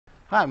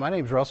Hi, my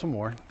name is Russell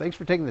Moore. Thanks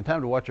for taking the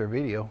time to watch our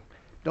video.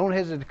 Don't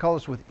hesitate to call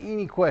us with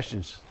any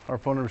questions. Our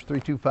phone number is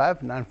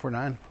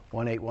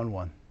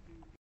 325-949-1811.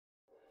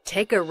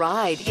 Take a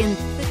ride in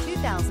the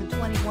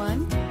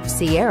 2021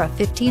 Sierra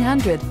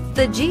 1500.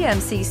 The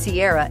GMC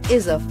Sierra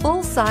is a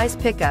full-size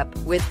pickup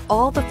with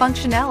all the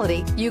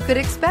functionality you could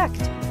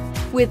expect.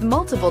 With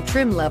multiple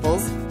trim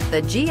levels,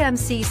 the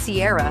GMC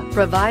Sierra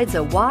provides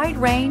a wide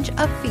range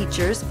of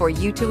features for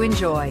you to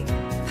enjoy.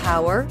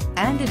 Power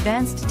and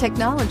advanced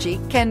technology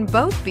can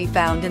both be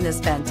found in this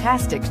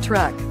fantastic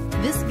truck.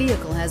 This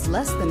vehicle has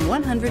less than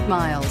 100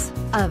 miles.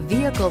 A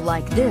vehicle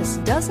like this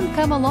doesn't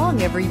come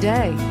along every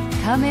day.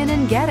 Come in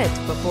and get it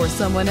before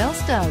someone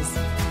else does.